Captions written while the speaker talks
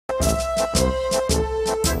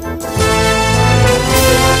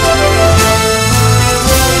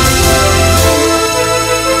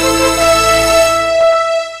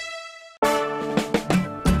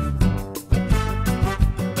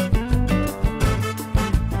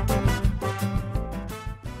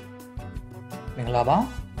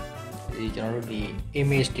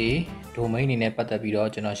image တွေ domain တွေနဲ့ပတ်သက်ပြီးတော့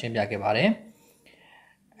ကျွန်တော်ရှင်းပြခဲ့ပါတယ်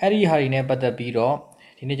။အဲ့ဒီဟာတွေနဲ့ပတ်သက်ပြီးတော့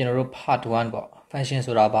ဒီနေ့ကျွန်တော်တို့ part 1 ပေါ့ function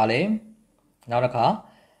ဆိုတာဘာလဲ။နောက်တစ်ခါ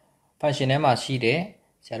function ထဲမှာရှိတဲ့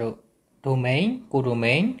ဆရာတို့ domain,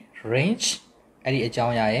 codomain, range အဲ့ဒီအကြော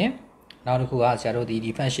င်းအရာရဲ့နောက်တစ်ခုကဆရာတို့ဒီ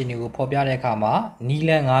function တွေကိုဖော်ပြတဲ့အခါမှာနီလ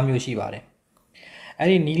န်5မျိုးရှိပါတယ်။အဲ့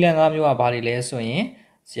ဒီနီလန်5မျိုးကဘာတွေလဲဆိုရင်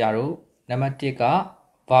ဆရာတို့နံပါတ်1က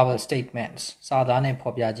verbal statements စာသားနဲ့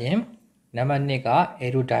ဖော်ပြခြင်းနံပါတ်2က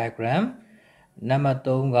arrow diagram နံပါတ်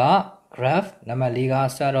3က graph နံပါတ်4က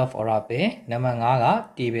set of oracle နံပါတ်5က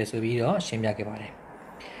table ဆိုပြီးတော့ရှင်းပြခဲ့ပါတယ်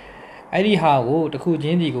အဲ့ဒီဟာကိုတစ်ခုချ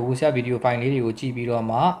င်းဒီကိုဆရာဗီဒီယိုဖိုင်လေးတွေကိုကြည့်ပြီးတော့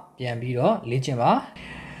မှပြန်ပြီးတော့လေ့ကျင့်ပါ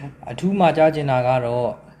အထူးမှာကြားချင်တာကတော့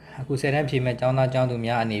အခု10တန်းဖြည့်မဲ့ကျောင်းသားကျောင်းသူ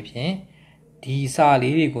များအနေဖြင့်ဒီစာ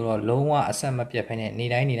လေးတွေကိုတော့လုံးဝအဆက်မပြတ်ဖ ೇನೆ နေ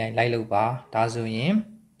တိုင်းလိုက်လုပ်ပါဒါဆိုရင်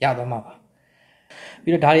ရသွားမှာပါ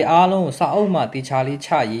ပြီးတော့ဒါတွေအားလုံးစာအုပ်မှာတေချာလေးချ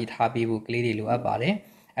ရေးထားပြီးဖို့ကလေးတွေလိုအပ်ပါတယ်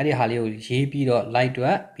အဲ့ဒီဟာလေးကိုရေးပြီးတော့ like တွ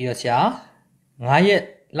က်ပြီးတော့ဆရာ9ရက်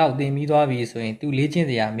လောက်သင်ပြီးသွားပြီဆိုရင်သူလေ့ကျင့်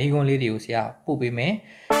စရာမိခွန်းလေးတွေကိုဆရာပို့ပေးမယ်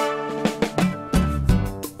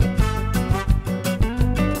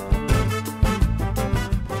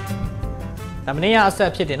ဒါမနေ့ကအဆ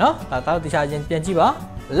က်ဖြစ်တယ်နော်ဒါတော့တေချာချင်းပြန်ကြည့်ပါ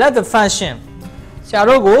let the function ဆရာ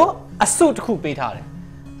တို့ကိုအစုတစ်ခုပေးထားတယ်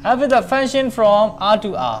have the function from r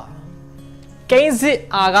to r ကိန်းစစ်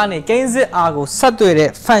r ကနေကိန်းစစ် r ကိုဆက်သွယ်တဲ့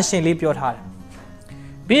function လေးပြောထားတယ်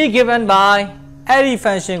be given by အဲ့ဒီ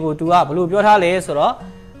function ကို तू ကဘယ်လိုပြောထားလဲဆိုတော့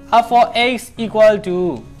f for x equal to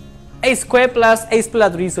x squared plus x plus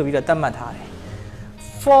 3ဆိုပြီးတော့သတ်မှတ်ထားတယ်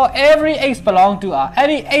for every x belong to r အဲ့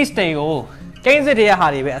ဒီ x တွေကိုကိန်းစစ်တွေရဲ့ဟာ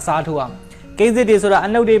တွေပဲအစားထိုးအောင်ကိန်းစစ်တွေဆိုတာအ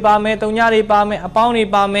နုတ်တွေပါမယ်တုံညတွေပါမယ်အပေါင်းတွေ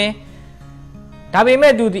ပါမယ်ဒါပေ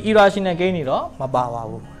မဲ့ तू ဒီ irrational ကိန်းတွေတော့မပါပါ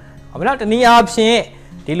ဘူးဟုတ်ပြီနော်တနည်းအားဖြင့်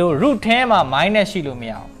ဒီလို root ထဲမှာ minus ရှိလို့မ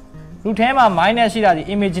ရအောင် root ထဲမှာ minus ရှိတာဒီ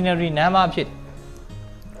imaginary number ဖြစ်တယ်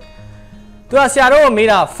သူကဆရာတို့ကိုမေး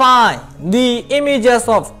တာ find the images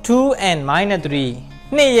of 2 and minus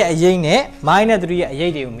 3နှစ်ရဲ့အရေးနဲ့ minus 3ရဲ့အ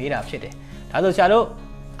ရေးတွေကိုမေးတာဖြစ်တယ်ဒါဆိုဆရာတို့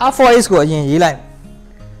f for x ကိုအရင်ရေးလိုက်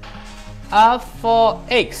f for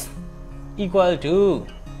x equal to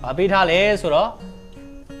ဘာပေးထားလဲဆိုတော့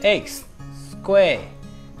x square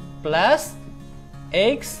plus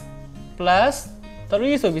x plus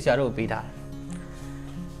 3ဆိုပြီးဆရာတို့ပေးထားတယ်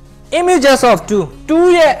images of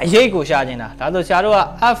 2ရဲ့အရေးကိုရှာချင်တာဒါဆိုဆရာတို့က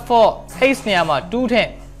f for x နေရာမှာ2ထည့်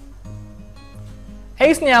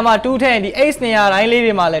x နေရာမှာ2ထည့်ဒီ x နေရာတိုင်းလေး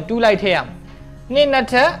တွေမှာလည်း2လိုက်ထည့်ရမယ်နှစ်နှစ်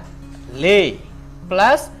ထပ်4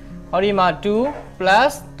 plus ဟောဒီမှာ2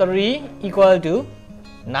 plus 3 equal to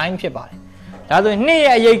 9ဖြစ်ပါတယ်ဒါဆိုနှစ်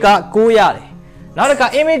ရဲ့အရေးက9ရတယ်နောက်တစ်ခါ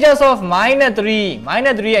images of minus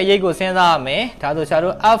 3ရဲ့အရေးကိုစဉ်းစားရမယ်ဒါဆိုဆရာ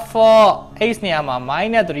တို့ f for x နေရာမှာ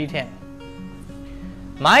minus 3ထည့်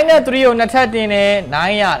minus 3ကိုနှစ်ထပ်တင်တယ်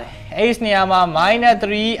9ရတယ် x နေရာမှာ minus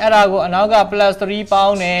 3အဲ့ဒါကိုအနောက်က plus 3ပေါ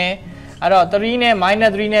င်းတယ်အဲ့တော့3နဲ့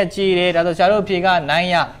minus 3နဲ့ကြည့်တယ်ဒါဆိုဆရာတို့အဖြေက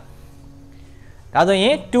9ရတယ်ဒါဆိုရ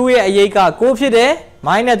င်2ရဲ့အရေးက9ဖြစ်တယ်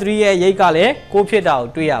minus 3ရဲ့အရေးကလည်း9ဖြစ်တာကို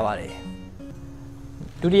တွေ့ရပါတယ်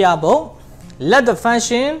ဒုတိယပုံ let the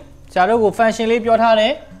function ဆရာတို့ကို function လေးပြောထားတ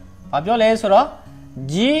ယ်ဘာပြောလဲဆိုတော့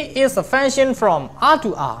g is a function from r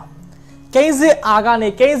to r ကိန်းစစ် r ကနေ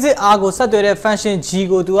ကိန်းစစ် r ကိုဆက်သွယ်တဲ့ function g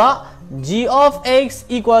ကို तू က g of x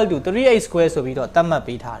equal to 3x square ဆိုပြီးတော့သတ်မှတ်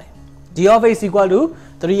ပေးထားတယ် g of x equal to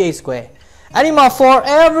 3x square အဲ့ဒီမှာ for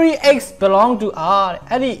every x belong to r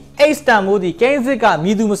အဲ့ဒီ x တန်ဖိုးဒီကိန်းစစ်ကမ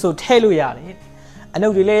ည်သူမဆိုထည့်လို့ရတယ်အနု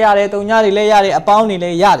တ်တွေလည်းရတယ်တုံညတွေလည်းရတယ်အပေါင်းတွေလ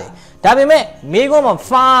ည်းရတယ်ဒါပေမဲ့မေးခွန်းမှာ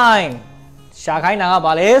find ရှာခိုင်းတာက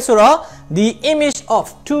ဘာလဲဆိုတော့ the image of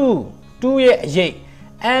 2ရဲ့အရေး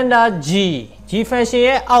under g function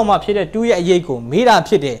ရဲ့အောက်မှာဖြစ်တဲ့2ရဲ့အရေးကိုမေးတာ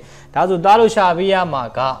ဖြစ်တယ်ဒါဆိုသားတို့ရှာပေးရမှာ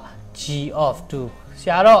က g of 2ဆ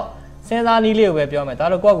ရာတော့စဉ်းစားနည်းလေးကိုပဲပြောမယ်ဒါ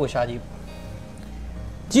တော့ကိုယ့်ကိုရှာကြည့်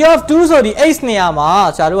g of 2ဆိုဒီ x နေရာမှာ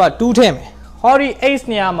ဆရာတို့က2ထည့်မယ်ဟောဒီ x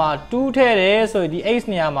နေရာမှာ2ထည့်တယ်ဆိုရင်ဒီ x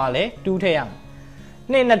နေရာမှာလည်း2ထည့်ရမယ်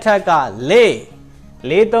နှစ်နှစ်ထပ်က4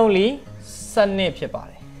 4 3 12ဖြစ်ပါ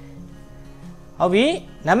တယ်ဟုတ်ပြီ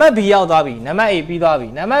နံပါတ် b ရောက်သွားပြီနံပါတ် a ပြီးသွားပြီ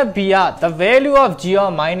နံပါတ် b က the value of g of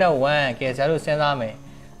minus 1ကဲဆရာတို့စဉ်းစားမယ်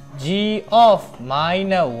g of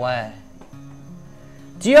minus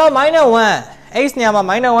 1 g of minus 1 x နေရာမှာ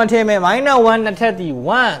minus 1ထည့်မယ် minus 1နှစ်ထပ်ဒီ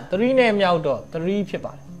1 3နဲ့မြောက်တော့3ဖြစ်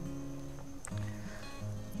ပါတယ်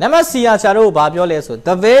နံပါတ် c ကဆရာတို့ဘာပြောလဲဆို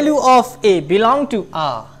the value of a belong to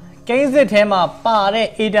r ကိ ကိန်းစစ်ထဲမှာပါတဲ့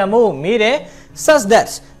a တန်ဖိုးမေးတယ် such that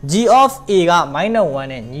g of a က -1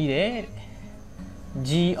 နဲ့ညီတယ် g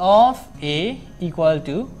of a equal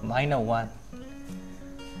to -1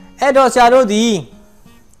 အဲ့တော့ဆရာတို့ဒီ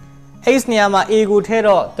x နေရာမှာ a ကိုထည့်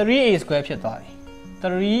တော့ 3a square ဖြစ်သွားပြီ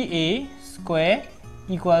 3a square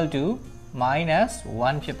equal to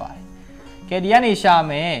 -1 ဖြစ်ပါတယ်ကဲဒီကနေရှာ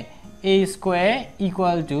မယ် a square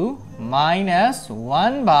equal to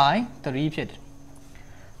 -1 by 3ဖြစ်တယ်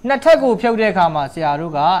နှစ်ထပ်ကိုဖြုတ်တဲ့အခါမှာဆရာ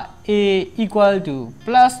တို့က a equal to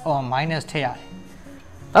plus or minus ထည့်ရတယ်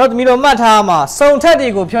အဲ့တော့တမီးတို့မှတ်ထားမှာစုံထပ်တွေ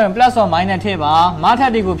ကိုဖြုတ်ရင် plus or minus ထည့်ပါမထ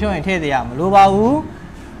ပ်တွေကိုဖြုတ်ရင်ထည့်သေးရမလို့ပါဘူး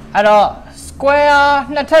အဲ့တော့ square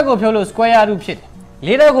နှစ်ထပ်ကိုဖြုတ်လို့ square root ဖြစ်တယ်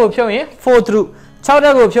လေးထပ်ကိုဖြုတ်ရင် 4 root 6ထ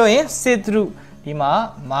ပ်ကိုဖြုတ်ရင် 6 root ဒီမှာ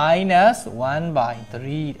 -1 by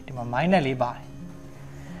 3ဒီမှာ minus လေးပါတယ်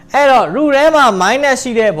အဲ့တော့ root ထဲမှာ minus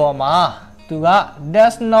ရှိတဲ့ပုံမှာသူက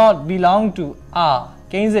does not belong to r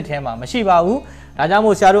ကိန်းစစ်ထဲမှာမရှိပါဘူးဒါကြောင့်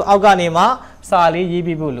မို့ဆရာတို့အောက်ကနေမှစာလေးရေး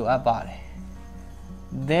ပြဖို့လိုအပ်ပါတယ်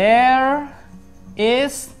there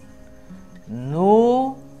is no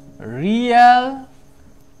real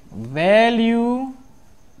value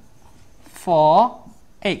for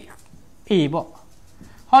a ပေါ့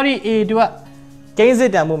ဟောဒီ a တို့ကကိန်းစ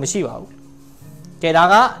စ်တန်ဖို့မရှိပါဘူးကဲဒါ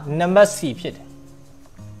က number c ဖြစ်တယ်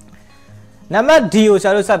number d ကိုဆ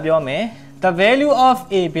ရာတို့ဆက်ပြောမယ် the value of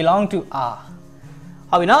a belong to r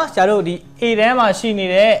ဟုတ်ပြီနော်ဆရာတို့ဒီ a တန်းမှာရှိနေ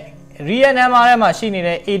တဲ့ real number ထဲမှာရှိနေ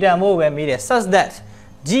တဲ့ a တန်ဖို့ပဲမေးတယ် such that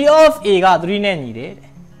g of a က3နဲ့ညီတယ်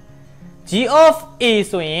g of a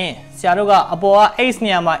ဆိုရင်ဆရာတို့ကအပေါ်က x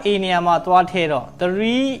နေရာမှာ a နေရာမှာသွားထည့်တော့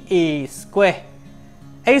 3a square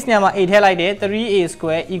x နေရာမှာ a ထည့်လိုက်တယ် 3a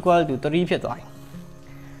square equal to 3ဖြစ်သွားပြီ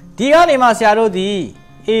ဒီကနေမှဆရာတို့ဒီ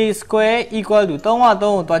a square equal to 3 3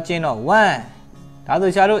ကိုသွားကျင်းတော့1ဒါ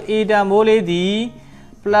ဆိုဆရာတို့ a တန်ဖိုးလေးဒီ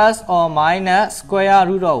plus or minus square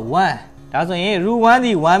root of 1ဒါဆိုရင် root 1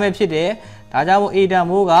ဒီ 1ပဲဖြစ်တယ်ဒါကြောင့်မို့ a တန်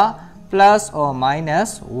ဖိုးက plus or minus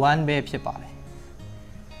 1ပဲဖြစ်ပါတယ်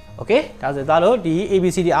โอเคဒါဆိုသားတို့ဒီ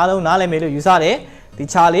abcd အားလုံးနားလည်မယ်လို့ယူဆတယ်ဒီ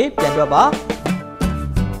ချာလေးပြန်တွက်ပါ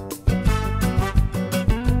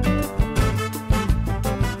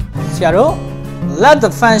ဆရာတို့ let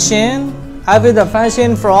the function have the function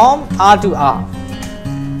from r to r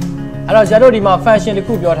အဲ့တော့ဆရာတို့ဒီမှာ function တစ်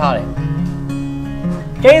ခုပြောထားတယ်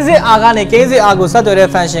ကိန်းစစ် r ကနေကိန်းစစ် r ကိုဆက်သွယ်တဲ့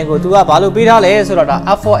function ကို तू ကဘာလို့ပေးထားလဲဆိုတော့ဒါ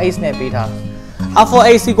f4x နဲ့ပေးထားတယ်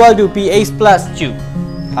f4x equal to px plus q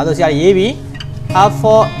ဒါဆိုဆရာရေးပြီ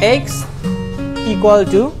f4x equal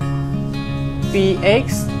to px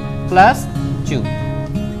plus q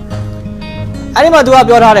အဲ့ဒီမှာ तू က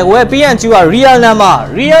ပြောထားတယ် where p and q က real number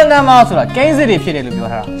ဆိုတာကိန်းစစ်တွေဖြစ်တယ်လို့ပြော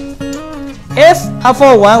ထားတာ if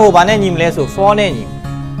f41 ကိုဘာနဲ့ညီမလဲဆို4နဲ့ညီ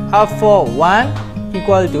f41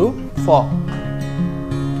 equal to 4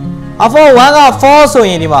 f41 က4ဆို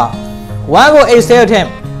ရင်ဒီမှာ1ကို x ထဲထည့်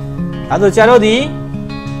ဒါဆိုဆရာတို့ဒီ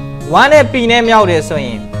1နဲ့ p နဲ့မြောက်တယ်ဆိုရ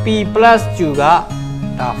င် p plus q က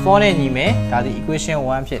ဒါ4နဲ့ညီမယ်ဒါဒီ equation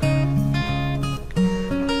 1ဖြစ်တယ်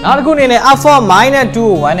နောက်တစ်ခုအနေနဲ့ f4 minus 2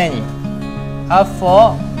ကို1နဲ့ညီ f4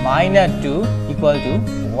 minus 2 equal to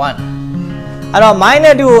 1အဲ့တော့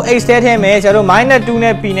minus 2ကို x ထဲထည့်မယ်ဆရာတို့ minus 2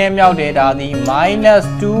နဲ့ p နဲ့မြောက်တယ်ဒါဒီ minus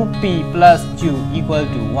 2p plus q equal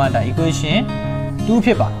to 1ဒါ equation 2ဖြ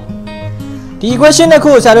စ်ပါတယ်ဒီ equation တစ်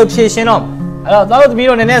ခုကိုဆရာတို့ဖြေရှင်းတော့အဲ့တော့တို့သမီး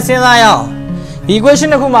တို့နည်းနည်းစဉ်းစားရအောင်ဒီ equation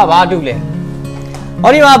တစ်ခုမှာဘာတူလဲ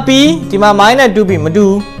ဟောဒီမှာ p ဒီမှာ minus 2p မတူ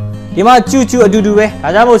ဒီမှာ q အတူတူပဲဒါ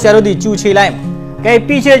ကြောင့်မို့ဆရာတို့ဒီ q ခြေလိုက်ကဲ p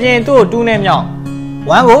ခြေခြင်းသူ့ကို2နဲ့မြောက်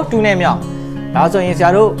1ကို2နဲ့မြောက်ဒါဆိုရင်ဆရာ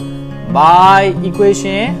တို့ by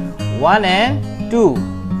equation 1 and 2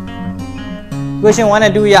 equation 1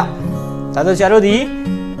 and 2ရဒါဆိုဆရာတို့ဒီ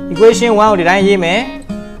equation 1ကိုဒီတိုင်းရေးမယ်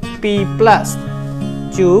p plus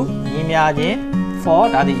q ညီမျှခြင်း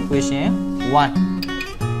 4ဒါဒီ equation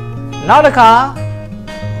 1နောက်တစ်ခါ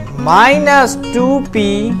minus 2p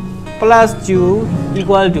plus q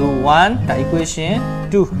equal to 1ဒါ equation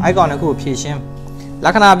 2 icon တစ်ခုဖြည့်ရှင်းလ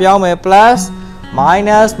က္ခဏာပြောင်းမယ် plus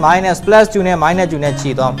minus minus plus 2နဲ့ minus 2နဲ့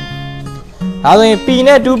ခြေသွားဒါဆိုရင် p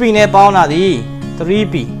နဲ့ 2p နဲ့ပေါင်းတာဒီ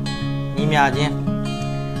 3p ညီမျှခြင်း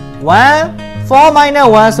1 4 minus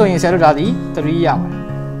 1ဆိုရင်ဆရာတို့ဒါဒီ3ရပါတယ်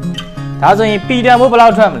ဒါဆိုရင် p တန်ဖိုးဘယ်လော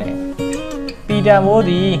က်ထွက်မလဲ p တန်ဖိုး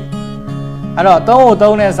ဒီအဲ့တော့3ကို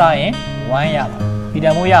3နဲ့စားရင်1ရပါတယ် p တ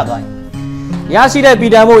န်ဖိုးရသွားရင်ရရှိတဲ့ p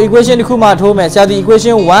တန်ဖိုး equation တစ်ခုမှထိုးမယ်ဆရာဒီ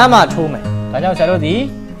equation 1မှာထိုးမယ်ဒါကြောင့်ဆရာတို့ဒီ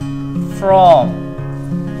from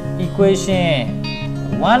equation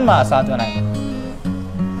 1မှာစားသွင်းလိုက်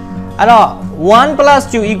အဲ့တော့1 plus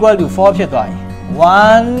 2 equal to 4ဖြစ်သွားပြီ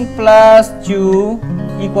1 plus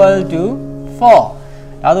 2 equal to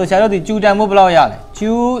 4ဒါဆိုဆရာတို့ဒီ q တန်ဖိုးဘယ်လောက်ရလဲ q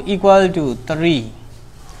equal to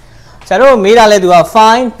 3ဆ ဆရာတို့မေးတာလဲသူက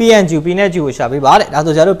find p and q p နဲ့ q ကိုရှာပေးပါတဲ့ဒါ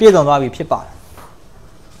ဆိုဆရာတို့ပြည့်စုံသွားပြီဖြစ်ပါတယ်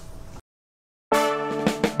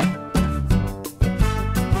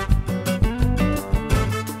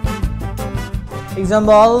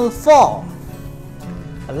Example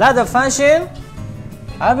 4. Let the function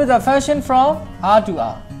have the function from R to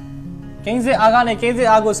R. ကိန်းစစ် R ကနေကိန်းစစ်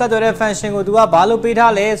R ကိုဆက်သွယ်တဲ့ function ကိုသူကဘာလို့ပေး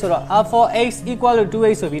ထားလဲဆိုတော့ R for x equal to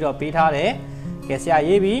 2x ဆိုပြီးတော့ပေးထားတယ်။ကဲဆရာ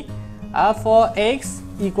ရေးပြီး R for x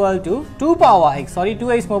equal to 2 power x sorry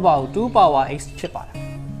 2x မဟုတ်ပါဘူး2 power x ဖြစ်ပါတယ်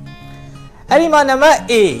။အဲ့ဒီမှာနံပါတ်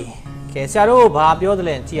A ကဲဆရာတို့ဘာပြောသ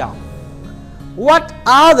လဲကြည့်အောင် What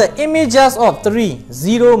are the images of 3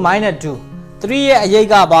 0 minus 2 3ရဲ့အရေး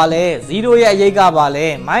ကဘာလဲ0ရဲ့အရေးကဘာလဲ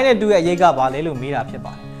minus 2ရဲ့အရေးကဘာလဲလို့မေးတာဖြစ်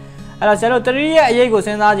ပါတယ်အဲ့တော့ဆရာတို့3ရဲ့အရေးကိုစ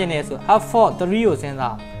ဉ်းစားခြင်းနဲ့ဆို f for 3ကိုစဉ်း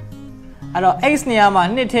စားအဲ့တော့ x နေရာမှာ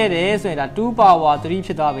2ထည့်တယ်ဆိုရင်ဒါ2 power 3ဖြ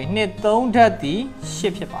စ်သွားပြီ2 3ထပ်သည်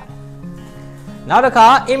8ဖြစ်ပါတယ်နောက်တစ်ခါ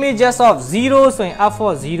images of 0ဆိုရင် f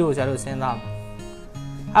for 0ဆရာတို့စဉ်းစား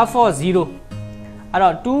f for 0အဲ့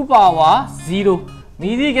တော့2 power 0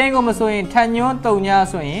မိသည့်ကိန်းကိုမဆိုရင်ထပ်ညွှန်း3ည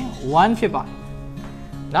ဆိုရင်1ဖြစ်ပါတယ်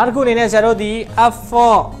နောက်တစ်ခုအနေနဲ့ဆရာတို့ဒီ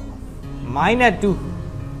f4 minus 2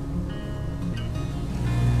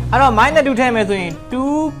အဲ့တော့ minus 2ထည့်မယ်ဆိုရင်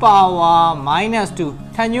2 power minus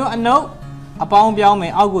 2ထပ်ညွှန်းအနုတ်အပေါင်းပြောင်းမ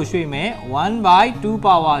ယ်အောက်ကိုရွှေ့မယ်1 by 2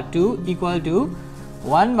 power 2 equal to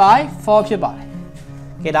 1 by 4ဖြစ်ပါတယ်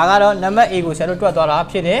ကဲဒါကတော့နံပါတ် A ကိုဆရာတို့တွက်သွားတာ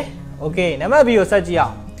ဖြစ်တယ်โอเคနံပါတ် B ကိုဆက်ကြည့်အော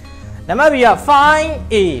င်နံပါတ် B က find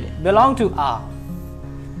A belong to R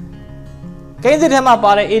ကိန်းစစ်ထဲမှာ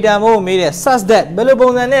ပါတဲ့ A တန်ဖိုးကိုမေးတယ် such that ဘယ်လိုပုံ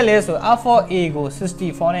စံနဲ့လဲဆို f for A ကို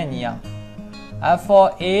64နဲ့ညီအောင် f for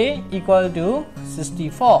A equal to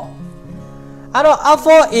 64အဲ့တော့ f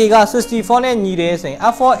for A က64နဲ့ညီတယ်ဆိုရင်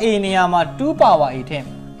f for A နေရာမှာ2 power A ထည့်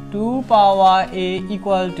2 power A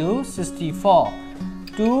equal to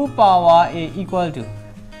 64 2 power A equal to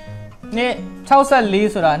နဲ့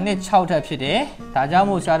64ဆိုတာနဲ့6ထပ်ဖြစ်တယ်ဒါကြောင့်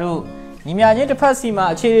မို့ဆရာတို့ညီမချင်းတစ်ဖက်စီမှာ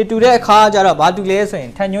အခြေတူတဲ့အခါကျတော့ဘာတူလဲဆိုရ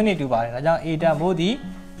င်ထပ်ညွှန်းနေတူပါတယ်ဒါကြောင့် A တန်ဖိုးဒီ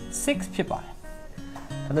6ဖြစ်ပါတယ်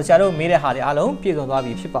ဒါဆိုဆရာတို့မေးတဲ့ဟာတွေအားလုံးပြည့်စုံသွား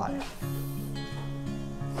ပြီဖြစ်ပါတယ်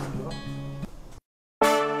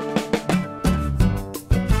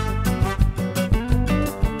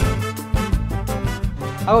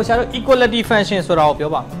အခုဆရာတို့ equality function ဆိုတာကိုပြော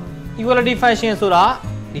ပါမယ် equality function ဆိုတာ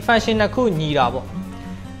ဒီ function နှစ်ခုညီတာပေါ့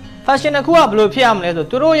function တစ်ခုကဘယ်လိုဖြစ်ရမလဲဆို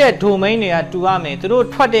သူတို့ရဲ့ domain တွေကတူရမယ်သူတို့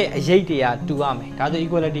ထွက်တဲ့အရေးတွေကတူရမယ်ဒါဆို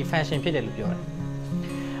equality function ဖြစ်တယ်လို့ပြောတယ်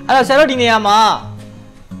အဲ့တော့ဆရာတို့ဒီနေရာမှာ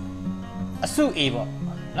အစု A ပေါ့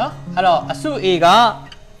နော်အဲ့တော့အစု A က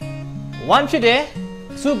1ဖြစ်တယ်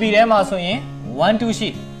အစု B ထဲမှာဆိုရင်1 2ရှိ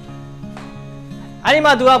အဲ့ဒီ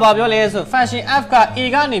မှာသူကဘာပြောလဲဆို function f က A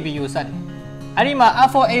ကနေ B ကိုဆက်တယ်အဲ့ဒီမှာ f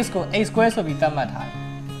for x ကို x square ဆိုပြီးသတ်မှတ်ထားတယ်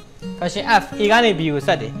function f A ကနေ B ကို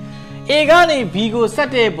ဆက်တယ်A ကနေ B ကိုဆက်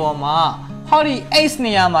တဲ့ပုံမှာဟောဒီ x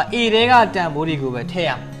နေရာမှာ A တဲကတန်ဖိုးတွေကိုပဲထည့်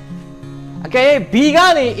ရမယ်အကယ်၍ B က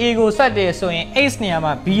နေ A ကိုဆက်တယ်ဆိုရင် x နေရာ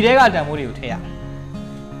မှာ B တဲကတန်ဖိုးတွေကိုထည့်ရမယ်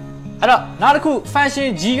အဲ့တော့နောက်တစ်ခု function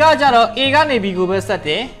g ကကြတော့ A ကနေ B ကိုပဲဆက်တ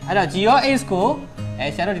ယ်အဲ့တော့ g of x ကို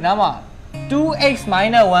ဆရာတို့ဒီနားမှာ 2x -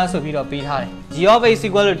 1ဆိုပြီးတော့ပေးထားတယ် g of x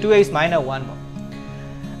equal to 2x - 1ပေါ့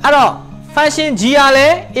အဲ့တော့ function g ကလ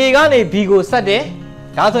ည်း A ကနေ B ကိုဆက်တယ်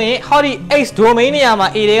ဒါဆိုရင်ဟောဒီ x domain နေရာမှာ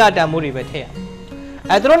A တွေကတန်ဖိုးတွေပဲထည့်ရ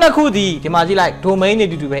အဲသူတို့နှစ်ခုဒီမှာကြည့်လိုက် domain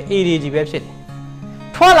တွေတူပဲ A တွေကြီးပဲဖြစ်တယ်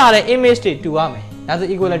ထွက်လာတဲ့ image တွေတူရမယ်ဒါဆို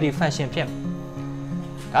equality function ဖြစ်မယ်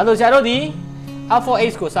ဒါဆိုဆရာတို့ဒီ f for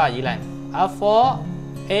x ကိုစရေးလိုက် f for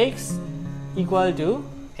x equal to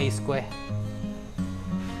a square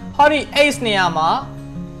ဟောဒီ x နေရာမှာ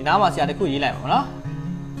ဒီနားမှာဆရာတခုရေးလိုက်ပါနော်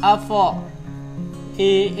f for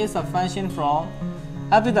a is a function from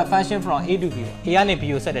f is the function from a to b A ကနေ b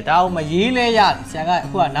ကိုဆက်တယ်ဒါအောင်မရေးလဲရတယ်ဆရာကအ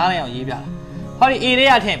ခုကနားလည်အောင်ရေးပြတာဟောဒီ a တွေ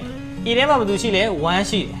ကထည့် a ထဲမှာဘာလို့ရှိလဲ1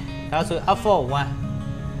ရှိတယ်ဒါဆို f for 1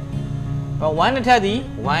 1နဲ့ထည့်သည်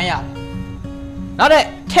1ရတယ်နောက်တဲ့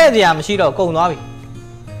ထည့်စရာမရှိတော့ကုန်သွားပြီ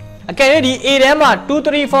အကယ်၍ဒီ a ထဲမှာ2 3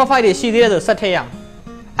 4 5တွေရှိသေးတယ်ဆိုဆက်ထည့်ရအောင်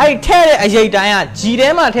အဲ့ထည့်တဲ့အရေးတိုင်းက g ထဲ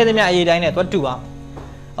မှာထည့်သမျှအရေးတိုင်းနဲ့သွားတူအောင်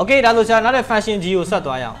โอเคဒါဆိုဆရာနောက်တဲ့ function g ကိုဆက်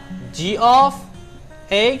သွားရအောင် g of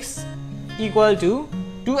x equal to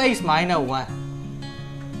 2x minus 1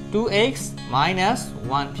 2x minus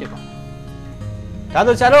 1ဖြစ်ပါဒါ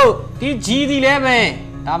ဆိုဆရာတို့ဒီ g ဒီလည်းပဲ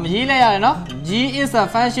ဒါမရေးလိုက်ရတယ်နော် g is a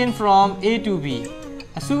function from a to b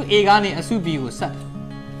အစု a ကနေအစု b ကိုဆက်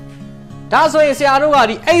ဒါဆိုရင်ဆရာတို့က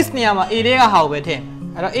ဒီ x နေရာမှာ a တဲကဟာကိုပဲထည့်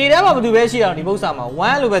အဲ့တော့ a ထဲမှာဘာလို့ပဲရှိအောင်ဒီပု္ပ္ပစာမှာ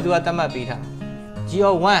1လို့ပဲသူကသတ်မှတ်ပေးထား g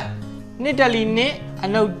of 1နှစ်တက်လီနှစ်အ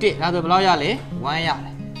နုတ်1ဒါဆိုဘယ်လောက်ရလဲ1ရတ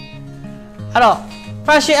ယ်အဲ့တော့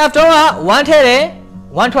function f တုံးက1ထည့်တယ်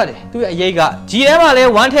1ထွက်တယ်သူ့အရေးက g ထဲမှာလည်း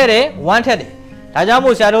1ထည့်တယ်1ထည့်တယ်ဒါကြောင့်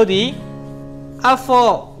မို့ဆရာတို့ဒီ f for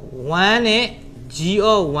 1နဲ့ G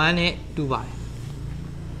of 1နဲ့တူပါတယ်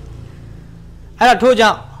အဲ့တော့ထို့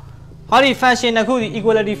ကြောင့်ဟောဒီ function တစ်ခုဒီ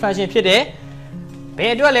equality function ဖြစ်တယ်ဘ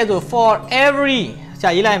ယ်အတွက်လဲဆို for every ဆရာ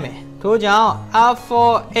ရေးလိုက်မယ်ထို့ကြောင့် r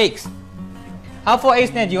for x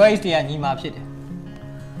နဲ့ g of x တွေကညီမှာဖြစ်တယ်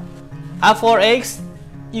r for x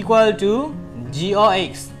equal to g of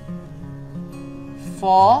x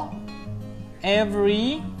for every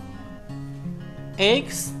x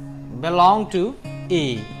belong to a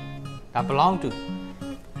ဒါ belong to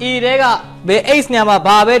a တွေကဘယ် x နေရာမှာ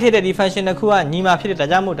ဘာပဲဖြစ်တဲ့ဒီ function တစ်ခုကညီမှာဖြစ်တဲ့ဒါ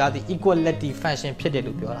ကြောင့်မို့ဒါဒီ equality function ဖြစ်တယ်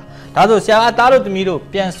လို့ပြောတာဒါဆိုဆရာအသားတို့သမီးတို့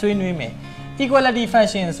ပြန်ဆွေးနွေးမယ် equality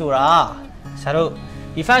function ဆိုတာဆရာတို့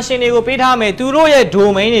ဒီ function တွေကိုပေးထားမယ်သူတို့ရဲ့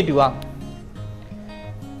domain တွေတူအောင်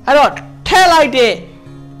အဲ့တော့ထည့်လိုက်တဲ့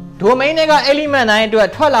domain တွေက element တိုင်းအတွက်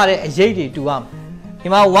ထွက်လာတဲ့အရေးတွေတူအောင်ဒီ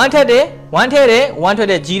မှာ1ထည့်တယ်1ထည့်တယ်1ထွက်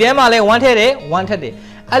တယ် G ထဲမှာလည်း1ထည့်တယ်1ထည့်တယ်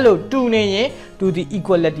အဲ့လိုတူနေရင်တူဒီ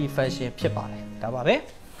equality function ဖြစ်ပါတယ်ဒါပါပဲ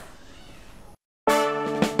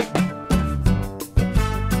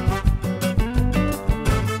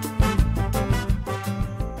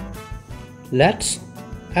Let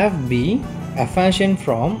f be a function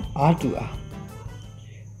from r to r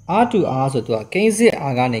r to r ဆိုတော့ကိန်းစစ်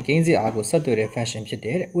r ကနေကိန်းစစ် r ကိုဆက်သွယ်တဲ့ function ဖြစ်တ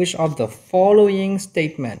ယ် which of the following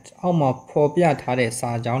statement အောက်မှာဖော်ပြထားတဲ့စာ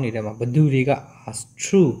ကြောင်းတွေထဲမှာဘယ်သူတွေက are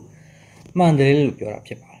true မှန်တယ်လို့ပြောတာ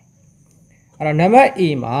ဖြစ်ပါတယ်အဲ့တော့ number a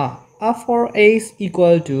မှာ r for x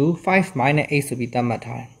equal to 5 minus 8ဆိုပြီးသတ်မှတ်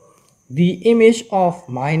ထားတယ် the image of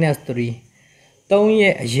minus 3 3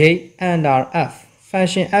ရဲ့အရေး under f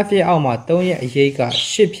function f ရဲ့အောက်မှာ3ရဲ့အရေးက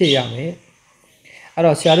8ဖြစ်ရမယ်အဲ့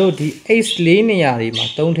တော့ဆရာတို့ဒီ x 4နေရာတွေမှာ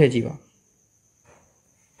3ထည့်ကြည့်ပါ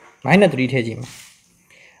minus 3ထည့်ကြည့်ပါ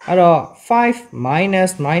အဲ့တော့5 minus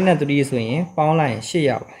 3ဆိုရင်ပေါင်းလိုက်ရင်8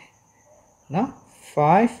ရပါတယ်နော်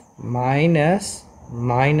5 minus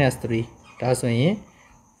 3ဒါဆိုရင်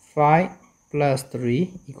5 plus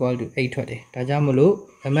 3 equal to 8ထွက်တယ်ဒါကြောင့်မလို့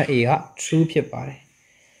number a က true ဖြစ်ပါတယ်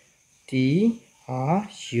d r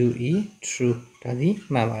u e true ဒါဒီ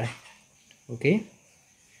မှန်ပါတယ် okay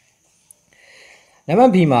number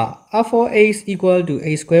b မှာ r for x equal to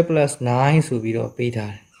x square plus 9ဆိုပြီးတော့ပေး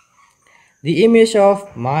ထားတယ် the image of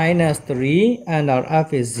minus 3 and our f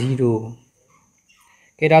is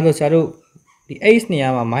 0ကဲဒါဆိုဆရာတို့ဒီ x နေရာ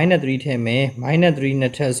မှာ minus 3ထည့်မယ် minus 3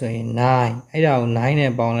နဲ့ထပ်ဆိုရင်9အဲ့ဒါကို9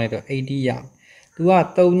နဲ့ပေါင်းလိုက်တော့80ရမယ်သူက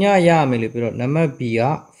3ညရမယ်လို့ပြောတော့ number b က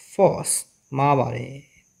false မှားပါတယ်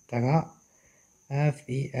ဒါက f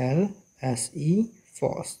e l s e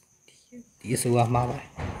false ဒီအဆိုကမှားပါတယ်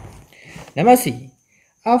number c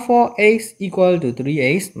r for x equal to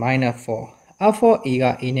 3x minus 4 r for a က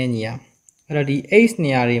a နဲ့ညီရအဲ့တော့ဒီ x နေ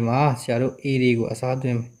ရာတွေမှာဆရာတို့ a တွေကိုအစားသွ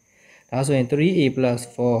င်းမယ်ဒါဆိုရင် 3a plus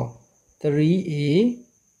 4 3a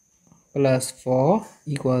plus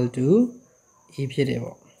 4 equal to a ဖြစ်တယ်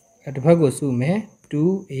ပေါ့အဲ့တစ်ဖက်ကိုစုမယ်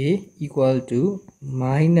 2a equal to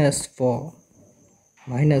minus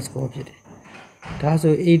 4 ဖြစ်တယ်ဒါ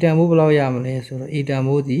ဆို a တန်ဖိုးဘယ်လောက်ရမလဲဆိုတော့ a တန်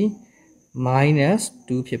ဖိုးဒီ minus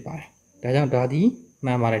 2ဖြစ်ပါတယ်ဒါကြောင့်ဒါဒီ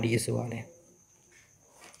မှန်ပါတယ်ဒီအဆိုပါလဲ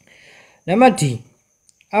number d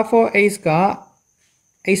r for x က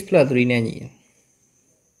x plus 3နဲ့ညီတယ်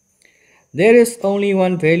there is only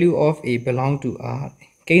one value of a belong to r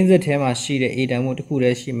ကိန်းစစ်ထဲမှာရှိတဲ့ a တန်ဖိုးတစ်ခုတ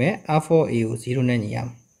ည်းရှိမယ် r for a ကို0နဲ့ညီရမ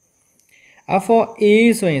ယ် r for a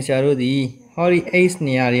ဆိုရင်ဆရာတို့ဒီဟောဒီ x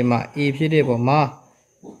နေရာတွေမှာ a ဖြစ်တဲ့ပုံမှာ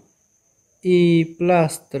a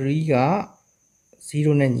plus 3က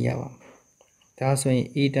0နဲ့ညီရပါမယ်ဒါဆိုရင်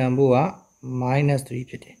a တန်ဖိုးက minus 3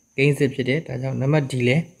ဖြစ်တယ်ကိန်းစစ်ဖြစ်တယ်ဒါကြောင့် number d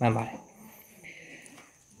လဲမှန်ပါတယ်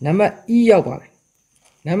number e ရောက်ပါပြီ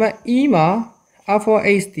number e မှာ r for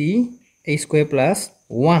x ဒီ x square plus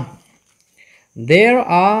 1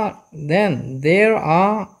 there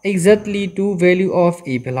are exactly two value of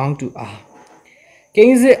a belong to r ကိ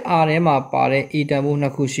န်းစစ် r ထဲမှာပါတဲ့ a တန်ဖိုးနှ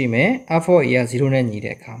စ်ခုရှိမယ် r for a က0နဲ့ညီ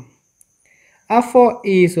တဲ့အခါ r for a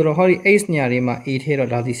ဆိုတော့ဟောဒီ x နေရာတွေမှာ a ထဲ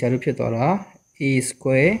တော့ဒါဒီဆရာတို့ဖြစ်သွားတာ a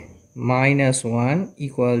square minus 1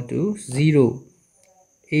 equal to 0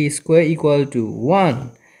 a square equal to 1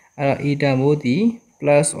အဲ့တော့ a တန်ဖိုးဒီ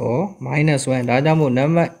plus or minus 1ဒါကြောင့်မို့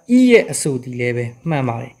number e ရဲ့အဆိုဒီလည်းပဲမှန်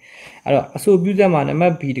ပါတယ်အဲ့တော့အဆိုပြုချက်မှာ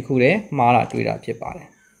number b တခုတည်းမှားတာတွေ့တာဖြစ်ပါတယ်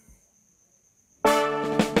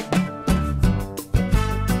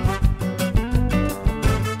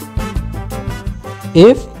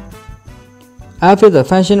if f is a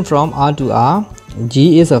function from r to r g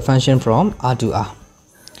is a function from r to r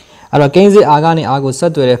အဲ့တော့ကိန်းစစ် r ကနေ r ကိုဆ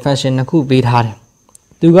က်သွယ်တဲ့ function နှစ်ခုပေးထားတယ်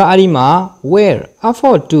သူကအဲ့ဒီမှာ where r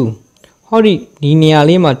for 2ဟောဒီနေရာ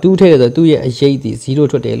လေးမှာ2ထည့်တယ်ဆိုတော့သူ့ရဲ့အရေးဒီ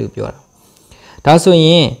0ထွက်တယ်လို့ပြောတာဒါဆိုရ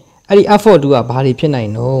င်အဲ့ဒီ r for 2ကဘာတွေဖြစ်နိုင်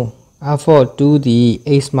တော့ r for 2ဒီ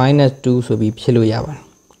x minus 2ဆိုပြီးဖြစ်လို့ရပါတယ်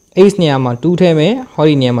x နေရာမှာ2ထည့်မယ်ဟော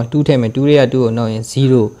ဒီနေရာမှာ2ထည့်မယ်2တွေက2ကိုနှုတ်ရင်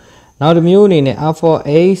0နောက်တစ်မျိုးအနေနဲ့ r for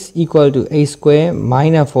x equal to x square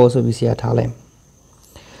minus 4ဆိုပြီးဆရာထားလိုက်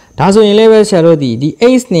ဒါဆိုရင်လည်းပဲဆရာတို့ဒီ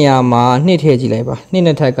x နေရာမှာ2ထည့်ကြည့်လိုက်ပါ2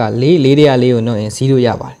နဲ့ထက်က4 4တွေက4ကိုနှုတ်ရင်0ရ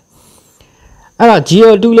ပါတယ်အဲ့တော့ g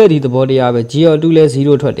of 2လည်းဒီသဘောတရားပဲ g of 2လည်း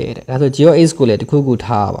0ထွက်တယ်တဲ့ဒါဆို g of x ကိုလည်းတစ်ခုခု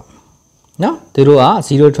ထားပါနော်သူတို့က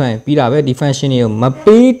0ထွက်ရင်ပြီးတာပဲဒီ function တွေကိုမ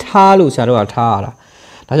ပေးထားလို့ဆရာတို့ကထားရတာ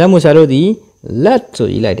ဒါကြောင့်မို့ဆရာတို့ဒီ let ဆို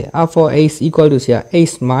ရေးလိုက်တယ် r for x equal to ဆရာ x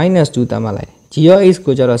minus 2တတ်မှတ်လိုက်တယ် g of x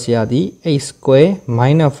ကိုကြတော့ဆရာဒီ x square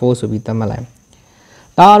minus 4ဆိုပြီးတတ်မှတ်လိုက်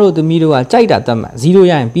ဒါတို့သမီးတို့ကကြိုက်တာတတ်မှတ်0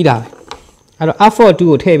ရရင်ပြီးတာပဲအဲ့တော့ r for 2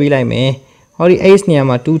ကိုထည့်ပေးလိုက်မယ်ဟောဒီ x နေရာ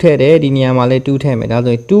မှာ2ထည့်တယ်ဒီနေရာမှာလည်း2ထည့်မယ်ဒါ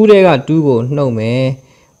ဆိုရင်2တဲ့က2ကိုနှုတ်မယ်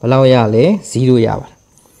ဘယ်လောက်ရလဲ0ရပါတယ်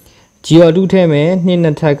g of 2ထည့်မယ်2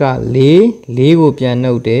နဲ့ထက်က4 4ကိုပြန်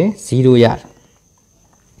နှုတ်တယ်0ရတယ်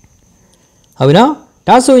ဟုတ်ပြီနော်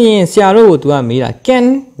ဒါဆိုရင်ဆရာတို့ကိုသူကမေးတာ can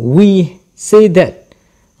we say that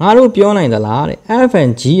ငါတို့ပြောနိုင်သလားတဲ့ f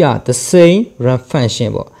and g are the same function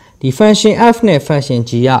ပေါ့ဒီ function f နဲ့ function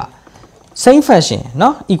g က same function เนา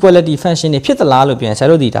ะ equality function တွေဖြစ်သလားလို့ပြန်ဆရာ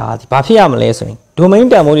တို့ဒီဒါဘာဖြစ်ရမလဲဆိုရင် domain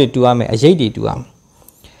တန်ဖိုးတွေတူရမယ်အရေးတွေတူရမယ်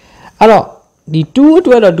အဲ့တော့ဒီ2အ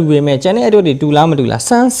တွက်တော့တူပေမဲ့ကျန်တဲ့အတွက်တွေတူလားမတူလားစ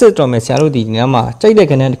မ်းစစ်တော့မယ်ဆရာတို့ဒီနေရာမှာကြိုက်တဲ့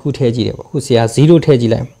ကဏ္ဍတစ်ခုထည့်ကြည့်တယ်ပေါ့အခုဆရာ0ထည့်ကြ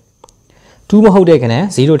ည့်လိုက်2မဟုတ်တဲ့ကဏ္ဍ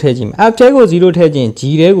0ထည့်ကြည့်မယ် f ထဲကို0ထည့်ခြင်း g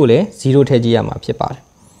ထဲကိုလည်း0ထည့်ကြည့်ရမှာဖြစ်ပါတယ်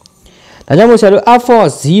ဒါကြောင့်မို့ဆရာတို့ f for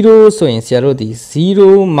 0ဆိုရင်ဆရာတို့ဒီ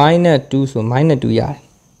0 minus 2ဆို minus 2ရတယ်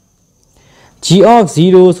g of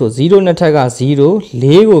 0ဆို0နဲ့ထက်က0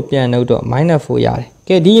 4ကိုပြန်နှုတ်တော့ minus 4ရတယ်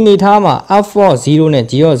ကဲဒီအနေထားမှာ f for 0နဲ့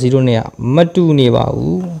g of 0နဲ့ကမတူနေပါ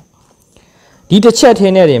ဘူးဒီတစ်ချက်ထ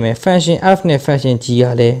င်းနေတယ်မယ် function f နဲ့ function g က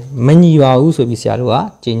လည်းမညီပါဘူးဆိုပြီးဆရာတို့က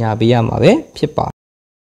ကြေညာပေးရမှာပဲဖြစ်ပါ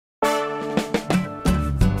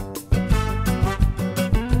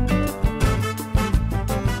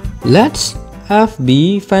Let f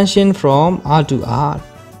be function from R to R.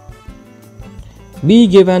 Be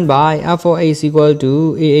given by f for x equal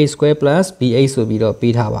to ax square plus bx ဆိုပြီးတော့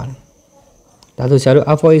ပေးထားပါတယ်။ဒါဆိုဆရာတို့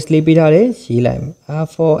f for x လေးပေးထားတယ်ရေးလိုက်မယ် f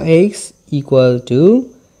for x equal to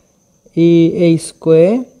ax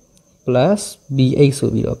square plus bx ဆို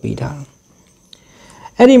ပြီးတော့ပေးထားတယ်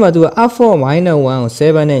။အဲ့ဒီမှာသူက f for minus 1ကို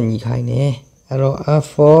7နဲ့ညီခိုင်းတယ်။အဲ့တော့ f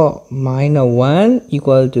for minus 1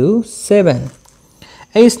 equal to 7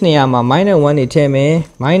 x နေရာမှာ minus 1နေထည့်မယ်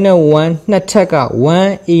minus 1နှစ်ထက်က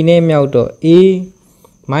 1a နဲ့မြောက်တော့ a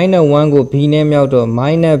minus 1ကို b နဲ့မြောက်တော့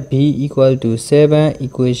minus b equal to 7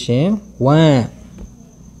 equation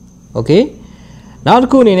 1 okay နောက်တစ်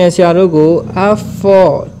ခုအနေနဲ့ဆရာတို့ကို f for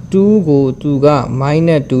 2ကိုသူက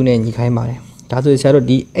minus 2နဲ့ညီခိုင်းပါတယ်ဒါဆိုဆရာတို့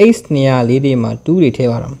ဒီ x နေရာလေးတွေမှာ2တွေထ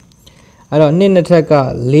ည့်ပါတော့အဲ့တော့2နှစ်ထက်က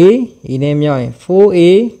 4 a နဲ့မြောက်ရင် 4a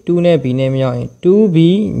 2နဲ့ b နဲ့မြောက်ရင် 2b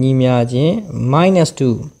ညီမျှခြင်း minus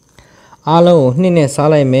 2အားလုံးကို2နဲ့စား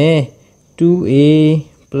လိုက်မယ် 2a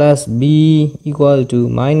plus b equal to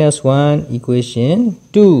minus 1 equation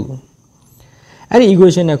 2အဲ့ဒီ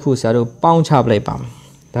equation တစ်ခုဆရာတို့ပေါင်းချပလိုက်ပါမယ်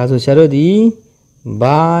ဒါဆိုဆရာတို့ဒီ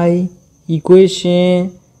by equation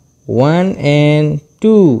 1 and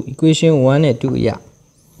 2 equation 1နဲ့2ရ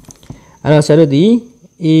အဲ့တော့ဆရာတို့ဒီ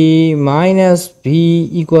a minus b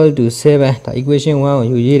equal to 7ဒါ equation 1ကို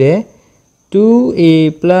ယူရေးတယ် 2a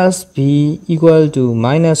plus b equal to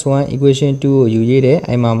minus 1 equation 2ကိုယူရေးတယ်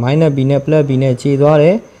အဲ့မှာ minus b နဲ့ plus b နဲ့ခြေသွားတ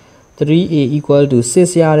ယ် 3a equal to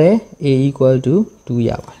 6ရတယ် a equal to 2ရ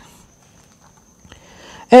ပါတယ်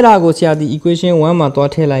အဲ့ဒါကိုဆရာဒီ equation 1မှာသွား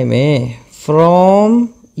ထည့်လိုက်မယ် from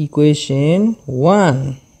equation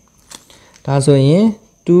 1ဒါဆိုရင်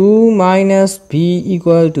2 minus b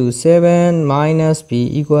equal to 7 minus b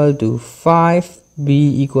equal to 5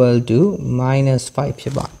 b equal to minus 5ဖြ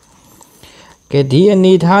စ်ပါတယ်ကဲဒီအ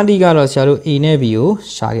နေထားဒီကတော့ဆရာတို့ a နဲ့ b ကို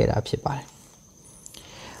ရှာခဲ့တာဖြစ်ပါတယ်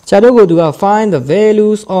ဆရာတို့ကသူက find the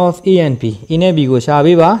values of a and b a နဲ့ b ကိုရှာ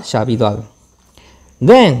ပေးပါရှာပြီးသွားပြီ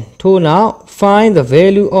then ထို့နောက် find the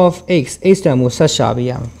value of x x တန်ဖိုးဆက်ရှာပေး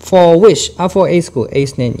ရမယ် for which f for x ကို x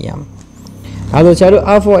နဲ့ညီရမယ်ဒါဆိုဆရာတို့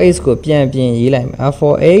f for x ကိုပြန်ရေးလိုက်မယ် f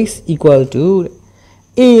for x equal to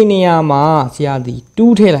a နေရာမှာဆရာဒီ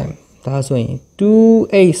2ထည့်လိုက်မယ်ဒါဆိုရင်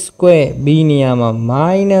 2x square b နေရာမှာ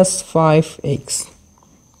minus 5x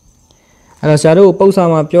အဲ့တော့ဆရာတို့ပုံစံ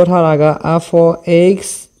မှာပြောထားတာက f for x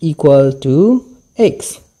equal to x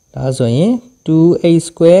ဒါဆိုရင် 2x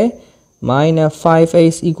square minus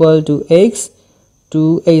 5x equal to x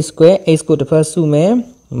 2x square x ကိုတစ်ဖက်စုမယ်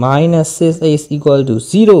minus 6x equal to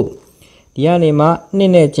 0ဒီကနေမှ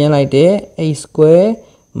2နဲ့ကျင်းလိုက်တဲ့ x square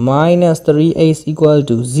minus 3x equal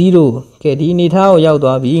to 0ကဲဒီအနေထားကိုရောက်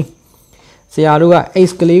သွားပြီဆရာတို့က x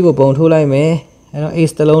ကလေးကိုပုံထိုးလိုက်မယ်အဲ့တော့ x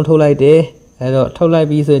တစ်လုံးထိုးလိုက်တယ် အဲ့တော့ထုတ်လိုက်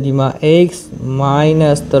ပြီးဆိုဒီမှာ x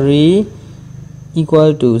minus 3 equal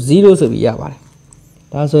to 0ဆိုပြီးရပါတယ်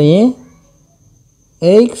ဒါဆိုရင်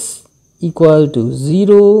x equal to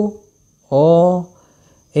 0 or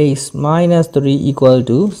x minus 3 equal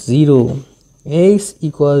to 0 x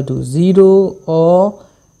equal to 0 or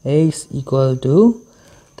x equal to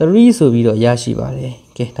 3ဆိုပြီးတော့ရရှိပါတယ်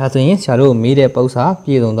ကဲဒါဆိုရင်ဆရာတို့မေးတဲ့ပု္ပ္ပစာပြ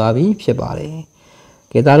ည့်စုံသွားပြီဖြစ်ပါတယ်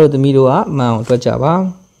ကဲသားတို့သမီးတို့ကအမှန်ကိုတွက်ကြပါ